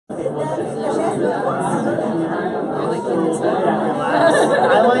I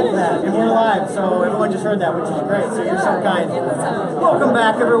like that. And we're live, so everyone just heard that, which is great. So you're so kind. Welcome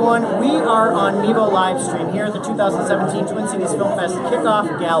back, everyone. We are on Mevo live stream here at the 2017 Twin Cities Film Fest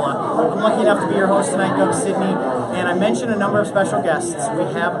Kickoff Gala. I'm lucky enough to be your host tonight, Doug Sidney, and I mentioned a number of special guests. We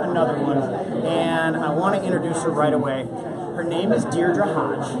have another one, and I want to introduce her right away. Her name is Deirdre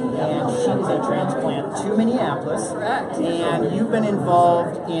Hodge, and she is a transplant to Minneapolis. Correct. And you've been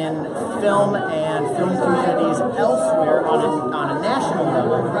involved in film and film communities elsewhere on a national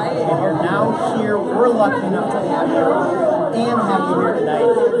level. Right. And you're now here. We're lucky enough to have you here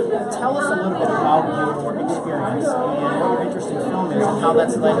tonight. Tell us a little bit about your experience and what your interest in film is and how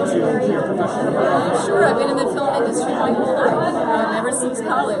that's led to your professional career. Sure, I've been in the film industry my whole life, ever since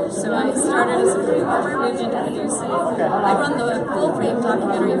college. So I started as a performer, moved into producing. Okay. I run the Full Frame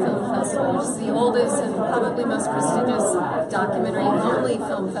Documentary Film Festival, which is the oldest and probably most prestigious documentary-only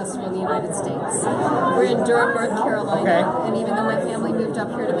film festival in the United States. We're in Durham, North Carolina, Okay. and even though my family moved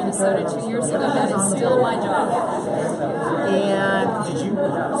up here to Minnesota 2 years ago, that is still my job. And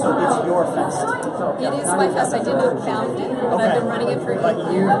so it's your fest? It is my fest. I did not found it, but I've been running it for 8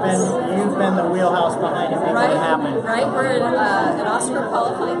 years. You've been the wheelhouse behind it, making it happen. Right. We're an Oscar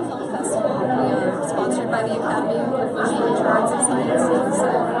qualifying film festival. We are sponsored by the Academy of Motion Picture Arts and Sciences.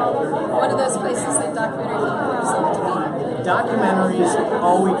 One of those places that documentary filmmakers love to be. Documentaries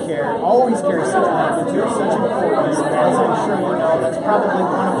always carry such magnitude, such importance, as I'm sure you know. That's probably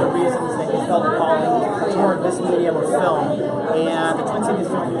one of the reasons that you felt a calling toward this medium of film. And the Twin Cities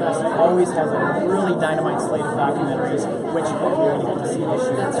Film Fest always has a really dynamite slate of documentaries, which hopefully you're going to get to see this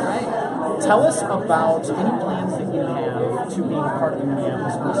year. That's right. Tell us about any plans that you have to being part of the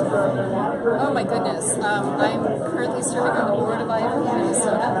Minneapolis Film Festival. Oh my goodness. I'm currently serving on the board of IFP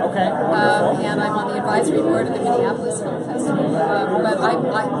Minnesota. Okay. And I'm on the advisory board of the Minneapolis Film Festival. But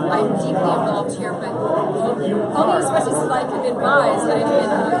I'm deeply involved here. But only as much as I can advise. I've been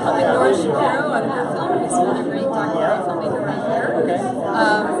helping Nora Shapiro on her film, who's another great documentary filmmaker right here. Okay.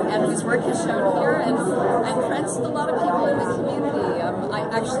 And whose work is shown here. And I'm friends with a lot of people in the community.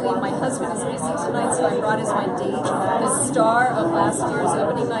 My husband is busy tonight, so I brought as my date the star of last year's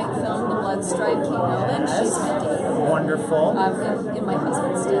opening night film, The Blood Stripe, Kate Nolan. She's my date. Wonderful. In my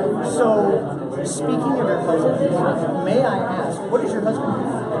husband's stead. So, speaking of your husband, may I ask, what does your husband do?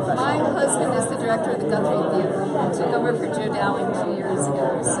 My husband is the director of the Guthrie Theater. He took over for Joe Dowling 2 years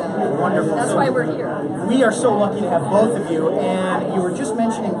ago, so wonderful. That's why we're here. We are so lucky to have both of you, and you were just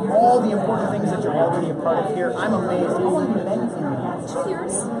mentioning all the important things that you're already a part of here. I'm amazed. How long have you been in Minneapolis? 2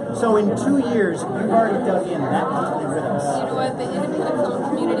 years. So in 2 years, you've already dug in that deeply with us. You know what? The independent film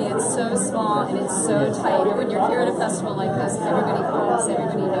community, it's so small and it's so tight. When you're here at a festival like this, everybody calls,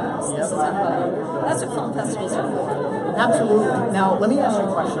 everybody knows. This is that's what film festivals are for. Absolutely. Now, let me ask you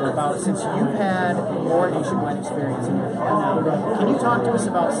a question about, since you've had more nationwide experience in your film now, can you talk to us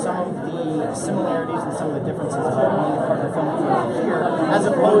about some of the similarities and some of the differences about being a part of the film community here, as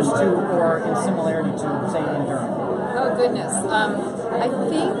opposed to, or in similarity to, say, in Durham? Oh, goodness. I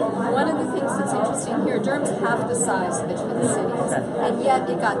think one of the things that's interesting here, Durham's half the size of the Twin Cities, and yet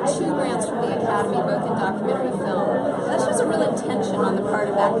it got 2 grants from the Academy, both in documentary film. That shows a real intention on the part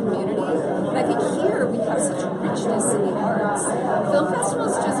of that community. And I think here we have such richness in the arts. Film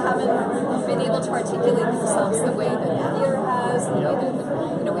festivals just haven't been able to articulate themselves the way that the theater has, the way that,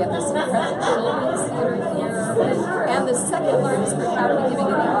 we have this incredible children's theater here, and the second largest per capita giving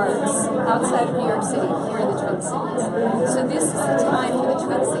in the arts outside of New York City, here in the Twin Cities. So this is the time for the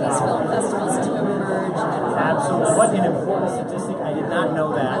Twin Cities Film Festivals to emerge. Absolutely. What an important statistic. I did not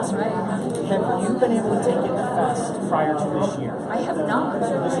know that. That's right. Have you been able to take in the fest prior to this year? I have not.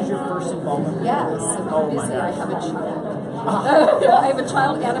 So this is your first involvement? Yes. I'm busy. I have a child. I have a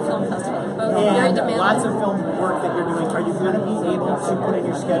child and a film festival. Both very demanding. Lots of film work that you're doing. Are you going to be able to put in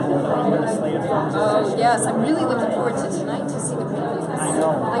your schedule when the slate of films? Oh, yes. I'm really looking forward to tonight to see the previews. I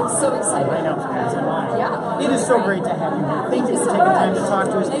know. I'm so excited. I know. As am I. Yeah. It is so great to have you here. Thank you for taking time to talk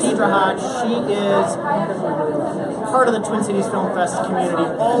to us. Deirdre Hodge, she is part of the Twin Cities Film Fest community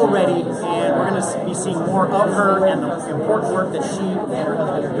already, and we're going to be seeing more of her and the important work that she and her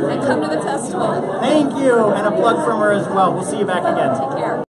husband are doing. And come to the festival. Thank you, and a plug from her as well. We'll see you back again. Take care.